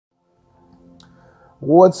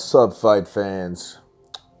What's up, fight fans?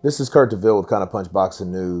 This is Kurt DeVille with Counterpunch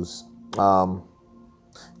Boxing News.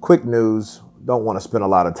 Quick news, don't want to spend a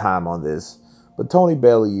lot of time on this, but Tony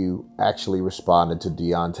Bellew actually responded to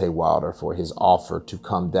Deontay Wilder for his offer to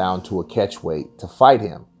come down to a catchweight to fight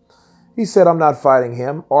him. He said, I'm not fighting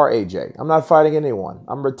him or AJ. I'm not fighting anyone.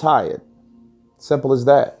 I'm retired. Simple as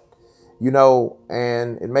that. You know,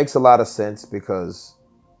 and it makes a lot of sense because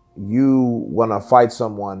you want to fight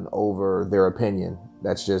someone over their opinion.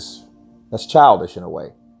 That's childish in a way.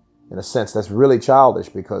 In a sense, that's really childish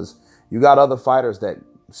because you got other fighters that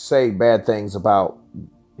say bad things about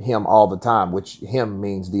him all the time, which him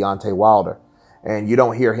means Deontay Wilder. And you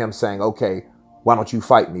don't hear him saying, okay, why don't you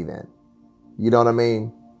fight me then? You know what I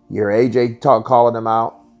mean? You hear AJ calling him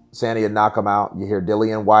out, saying he'd knock him out. You hear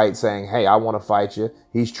Dillian White saying, hey, I want to fight you.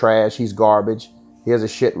 He's trash. He's garbage. He has a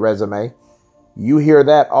shit resume. You hear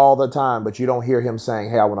that all the time, but you don't hear him saying,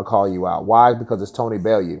 hey, I want to call you out. Why? Because it's Tony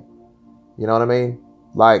Bellew. You know what I mean?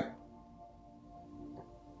 Like,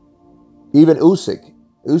 even Usyk.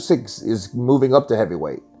 Usyk is moving up to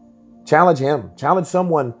heavyweight. Challenge him. Challenge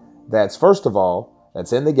someone that's, first of all,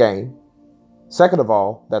 that's in the game. Second of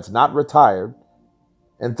all, that's not retired.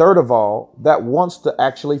 And third of all, that wants to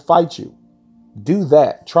actually fight you. Do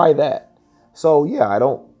that. Try that. So, yeah, I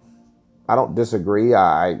don't disagree.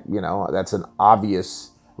 That's an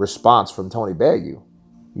obvious response from Tony Bellew.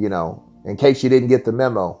 You know, in case you didn't get the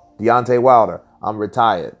memo, Deontay Wilder, I'm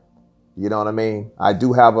retired. You know what I mean? I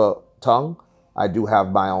do have a tongue. I do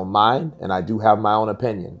have my own mind, and I do have my own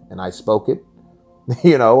opinion. And I spoke it,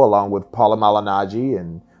 you know, along with Paula Malignaggi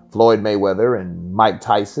and Floyd Mayweather and Mike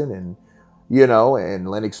Tyson and, you know, and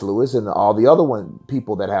Lennox Lewis and all the other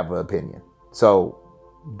people that have an opinion. So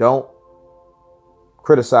don't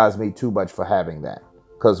criticize me too much for having that,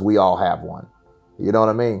 because we all have one. You know what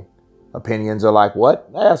I mean? Opinions are like what?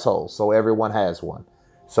 Assholes. So everyone has one.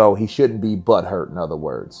 So he shouldn't be butthurt, in other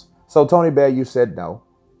words. So Tony Bellew said no.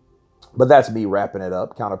 But that's me wrapping it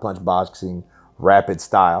up. Counterpunch Boxing, rapid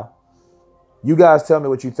style. You guys tell me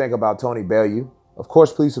what you think about Tony Bellew. Of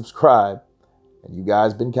course, please subscribe. And you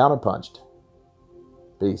guys been counterpunched.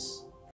 Peace.